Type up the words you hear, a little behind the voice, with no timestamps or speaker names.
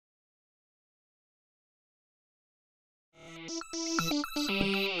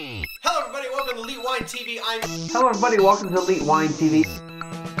Hello everybody, welcome to Elite Wine TV. Hello everybody, welcome to Elite Wine TV.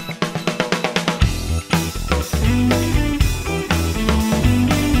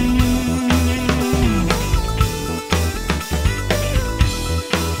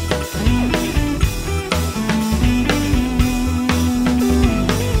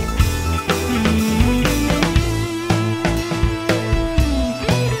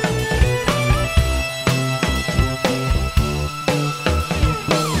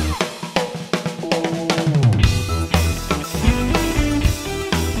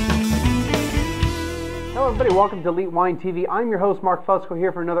 Welcome to Elite Wine TV. I'm your host, Mark Fusco,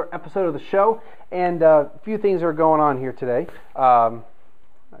 here for another episode of the show, and a few things are going on here today. I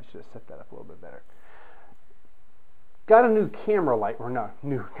should have set that up a little bit better. Got a new camera light, or not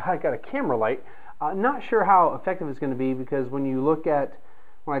new, I got a camera light. Not sure how effective it's going to be, because when you look at,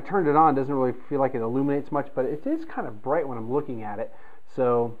 when I turned it on, it doesn't really feel like it illuminates much, but it is kind of bright when I'm looking at it,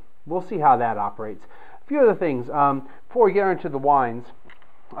 so we'll see how that operates. A few other things. Before we get into the wines,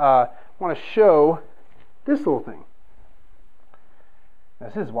 I want to show this little thing.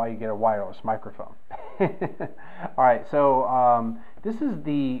 This is why you get a wireless microphone. Alright, so this is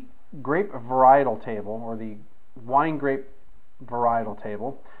the grape varietal table, or the wine grape varietal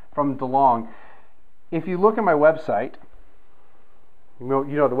table from DeLong. If you look at my website, you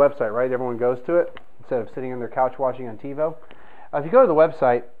know the website, right? Everyone goes to it instead of sitting on their couch watching on TiVo. If you go to the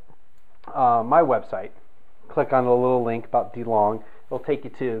website, my website, click on the little link about DeLong, it'll take you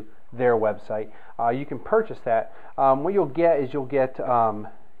to their website. You can purchase that. What you'll get is you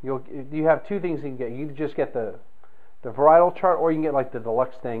have two things you can get. You can just get the varietal chart, or you can get like the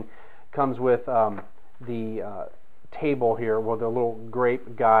deluxe thing. Comes with the table here with the little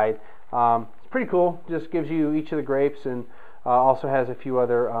grape guide. It's pretty cool. Just gives you each of the grapes, and also has a few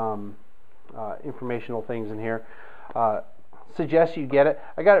other informational things in here. Suggest you get it.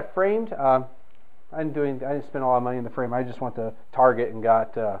 I got it framed. I didn't spend a lot of money in the frame. I just went to Target and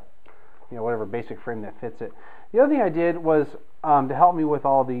got whatever basic frame that fits it. The other thing I did was to help me with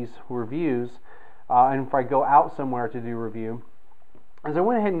all these reviews, and if I go out somewhere to do review, is I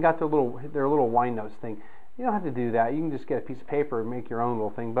went ahead and got their little wine notes thing. You don't have to do that. You can just get a piece of paper and make your own little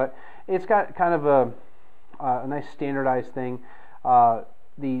thing. But it's got kind of a nice standardized thing.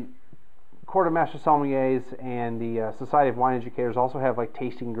 The Court of Master Sommeliers and the Society of Wine Educators also have like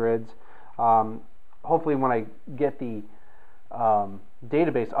tasting grids. Hopefully when I get the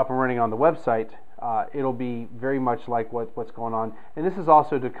database up and running on the website, it'll be very much like what's going on. And this is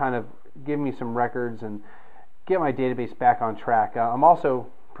also to kind of give me some records and get my database back on track. I'm also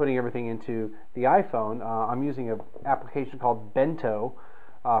putting everything into the iPhone. I'm using an application called Bento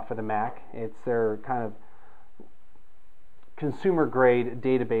for the Mac. It's their kind of consumer grade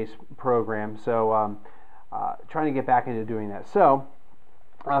database program. So trying to get back into doing that. So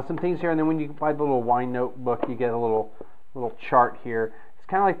some things here, and then when you buy the little wine notebook, you get a little chart here. It's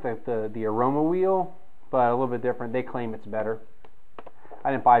kind of like the aroma wheel, but a little bit different. They claim it's better.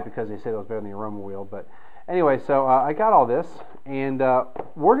 I didn't buy it because they said it was better than the aroma wheel, but anyway, so I got all this, and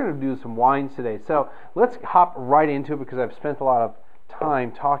we're going to do some wines today. So let's hop right into it, because I've spent a lot of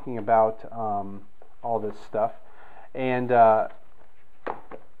time talking about all this stuff, and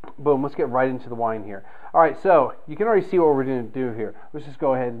boom, let's get right into the wine here. Alright, so you can already see what we're going to do here. Let's just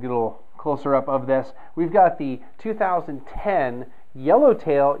go ahead and get a little closer up of this. We've got the 2010 Yellow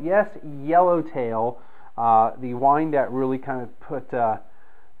Tail, yes, Yellow Tail, the wine that really kind of put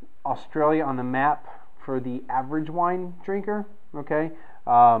Australia on the map for the average wine drinker, okay?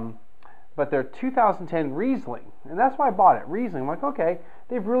 But they're 2010 Riesling, and that's why I bought it. Riesling, I'm like, okay,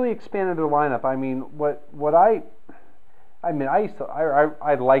 they've really expanded their lineup. I mean,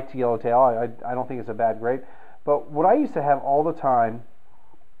 I liked Yellow Tail. I don't think it's a bad grape. But what I used to have all the time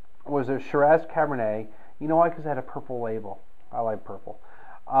was a Shiraz Cabernet. You know why? Because it had a purple label. I like purple.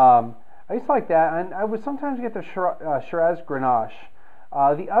 I used to like that, and I would sometimes get the Shiraz Grenache.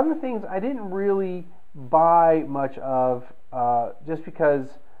 The other things I didn't really buy much of, just because,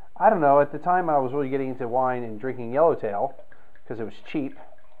 I don't know, at the time I was really getting into wine and drinking Yellow Tail because it was cheap.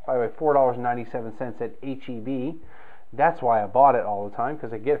 By the way, $4.97 at H-E-B. That's why I bought it all the time,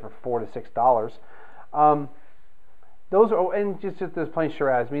 because I get it for $4 to $6. Those are, and just this plain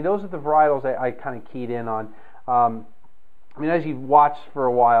Shiraz. I mean, those are the varietals I kind of keyed in on. I mean, as you've watched for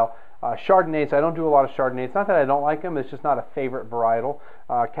a while, Chardonnays, I don't do a lot of Chardonnays. It's not that I don't like them, it's just not a favorite varietal.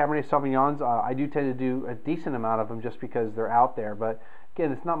 Cabernet Sauvignons, I do tend to do a decent amount of them just because they're out there. But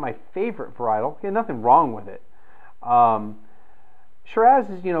again, it's not my favorite varietal. Again, nothing wrong with it. Shiraz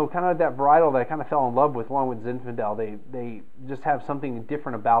is, kind of that varietal that I kind of fell in love with along with Zinfandel. They just have something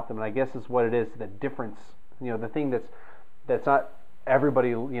different about them, and I guess is what it is, the difference, the thing that's not everybody,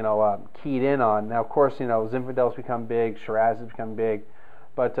 you know, keyed in on. Now, of course, you know, Zinfandel's become big, Shiraz has become big,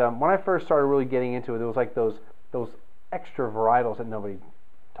 but when I first started really getting into it, it was like those extra varietals that nobody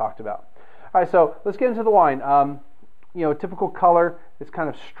talked about. All right, so let's get into the wine. You know, typical color, it's kind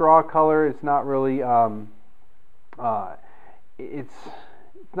of straw color. It's not really, it's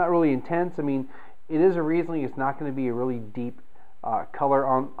not really intense. I mean, it is a Riesling. It's not going to be a really deep color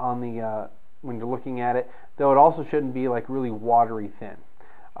on the when you're looking at it, though it also shouldn't be like really watery thin.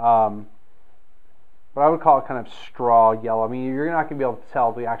 But I would call it kind of straw yellow. I mean, you're not going to be able to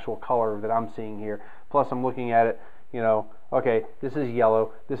tell the actual color that I'm seeing here. Plus, I'm looking at it, you know, okay, this is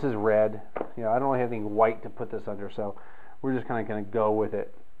yellow, this is red. You know, I don't really have anything white to put this under, so we're just kind of going to go with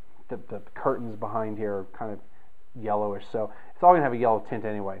it. The curtains behind here are kind of yellowish, so it's all going to have a yellow tint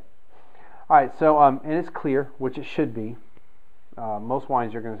anyway. All right, so and it's clear, which it should be. Most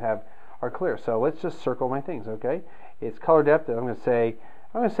wines you're going to have are clear. So let's just circle my things, okay? It's color depth. I'm going to say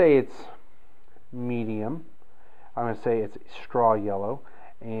it's medium. I'm going to say it's straw yellow,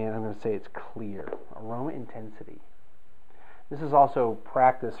 and I'm going to say it's clear. Aroma intensity. This is also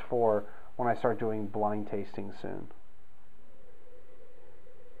practice for when I start doing blind tasting soon.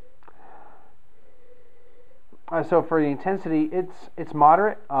 So for the intensity, it's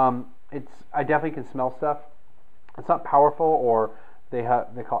moderate. I definitely can smell stuff. It's not powerful, or they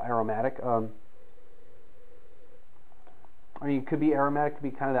call aromatic. I mean, it could be aromatic, could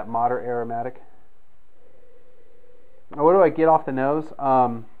be kind of that moderate aromatic. Now, what do I get off the nose?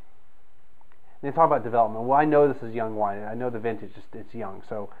 They talk about development. Well, I know this is young wine. I know the vintage, it's young,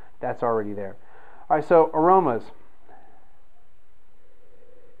 so that's already there. All right, so aromas.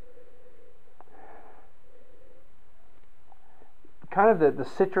 Kind of the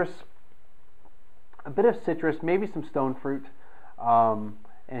citrus, a bit of citrus, maybe some stone fruit. And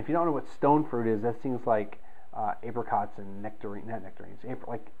if you don't know what stone fruit is, that's things like apricots and nectarines, not nectarines,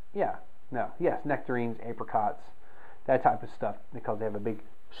 nectarines, apricots, that type of stuff, because they have a big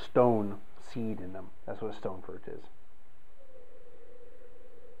stone seed in them. That's what a stone fruit is.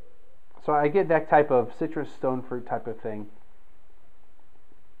 So I get that type of citrus, stone fruit type of thing.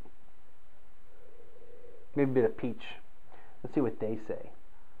 Maybe a bit of peach. Let's see what they say.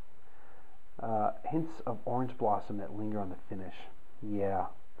 Hints of orange blossom that linger on the finish. Yeah.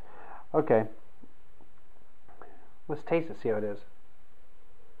 Okay. Let's taste it, see how it is.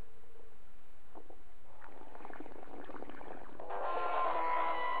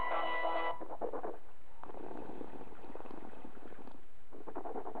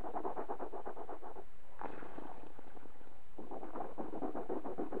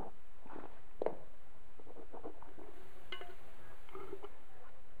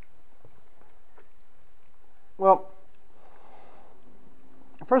 Well,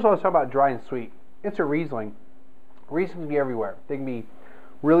 first of all, let's talk about dry and sweet. It's a Riesling. Rieslings can be everywhere. They can be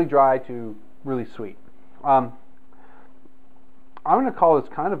really dry to really sweet. I'm going to call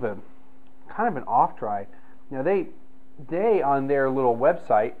this kind of an off dry. Now they on their little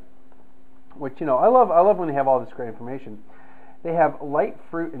website, which, you know, I love when they have all this great information. They have light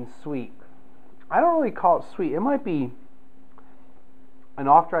fruit and sweet. I don't really call it sweet. It might be an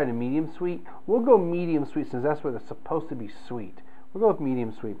off-dry to medium sweet. We'll go medium sweet since that's what it's supposed to be sweet. We'll go with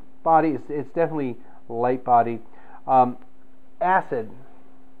medium sweet. Body, it's definitely light body. Acid.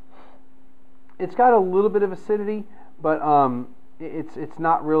 It's got a little bit of acidity, but it's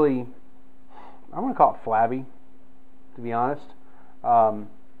not really, I'm going to call it flabby, to be honest. At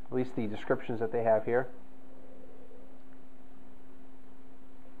least the descriptions that they have here.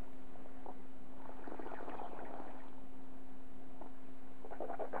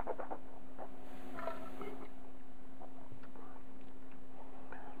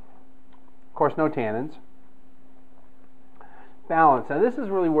 Of course, no tannins. Balance. Now, this is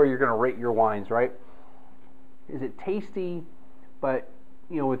really where you're going to rate your wines, right? Is it tasty, but,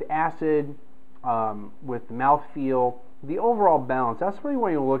 you know, with acid, with mouthfeel, the overall balance? That's really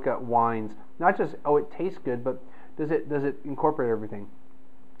when you look at wines. Not just, oh, it tastes good, but does it incorporate everything?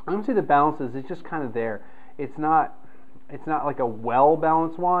 I'm going to say the balance is, it's just kind of there. It's not like a well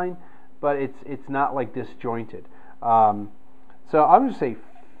balanced wine, but it's not like disjointed. So I'm going to say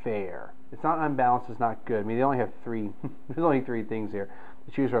fair. It's not unbalanced, it's not good. I mean, they only have three, there's only three things here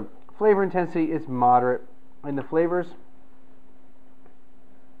to choose from. Flavor intensity is moderate. And the flavors,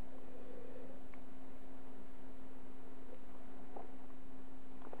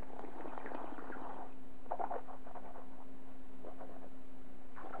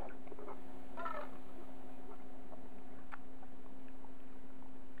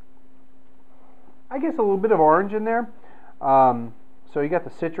 I guess a little bit of orange in there. So you got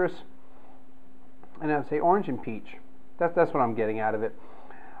the citrus, and I would say orange and peach. That's what I'm getting out of it.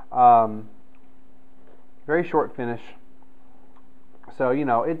 Very short finish. So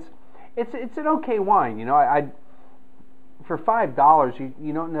it's an okay wine. I for $5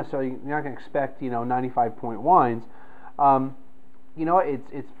 you don't necessarily, you're not going to expect 95-point wines.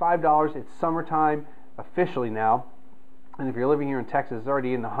 It's $5. It's summertime officially now, and if you're living here in Texas, it's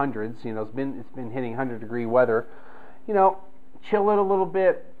already in the hundreds. It's been hitting 100-degree weather. Chill it a little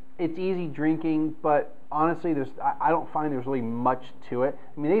bit. It's easy drinking, but honestly, I don't find there's really much to it.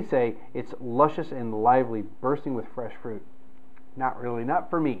 I mean, they say it's luscious and lively, bursting with fresh fruit. Not really. Not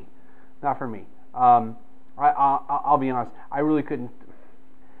for me. Not for me. I'll be honest. I really couldn't.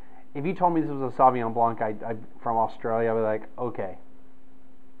 If you told me this was a Sauvignon Blanc from Australia, I would be like, okay.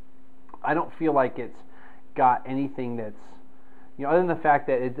 I don't feel like it's got anything that's, other than the fact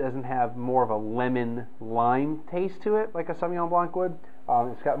that it doesn't have more of a lemon lime taste to it, like a Sauvignon Blanc would.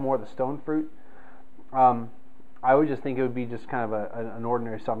 It's got more of the stone fruit. I would just think it would be just kind of an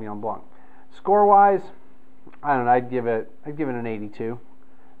ordinary Sauvignon Blanc. Score-wise, I don't know. I'd give it an 82.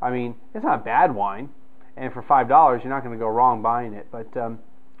 I mean, it's not a bad wine, and for $5, you're not going to go wrong buying it.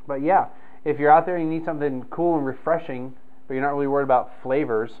 But yeah, if you're out there and you need something cool and refreshing, but you're not really worried about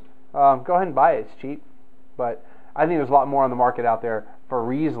flavors, go ahead and buy it. It's cheap. But I think there's a lot more on the market out there for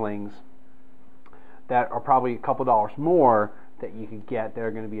Rieslings that are probably a couple dollars more that you could get that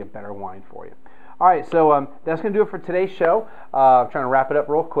are going to be a better wine for you. All right, so that's going to do it for today's show. I'm trying to wrap it up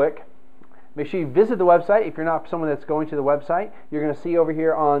real quick. Make sure you visit the website. If you're not someone that's going to the website, you're going to see over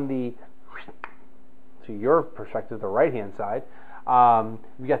here on the, to your perspective, the right-hand side,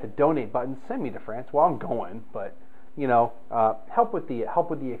 we got the donate button. Send me to France. Well, I'm going, but help with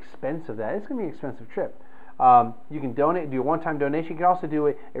the expense of that. It's going to be an expensive trip. You can donate, do a one-time donation. You can also do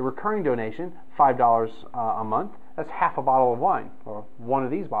a recurring donation, $5 a month. That's half a bottle of wine, or one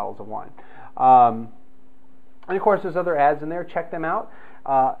of these bottles of wine. And of course, there's other ads in there. Check them out.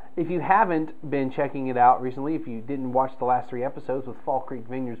 If you haven't been checking it out recently, if you didn't watch the last 3 episodes with Fall Creek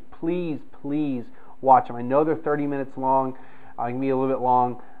Vineyards, please watch them. I know they're 30 minutes long. Can be a little bit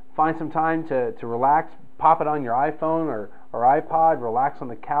long. Find some time to relax. Pop it on your iPhone or iPod. Relax on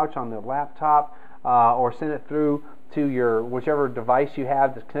the couch, on the laptop, or send it through to your whichever device you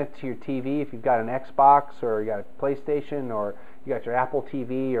have that's connected to your TV. If you've got an Xbox or you got a PlayStation or you got your Apple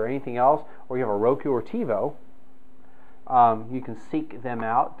TV or anything else, or you have a Roku or TiVo, you can seek them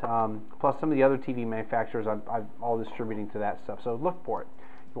out. Plus, some of the other TV manufacturers, I'm all distributing to that stuff. So look for it.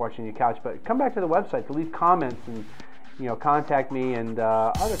 You're watching your couch, but come back to the website to leave comments and contact me and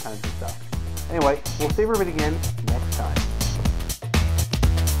other kinds of stuff. Anyway, we'll see everybody again next time.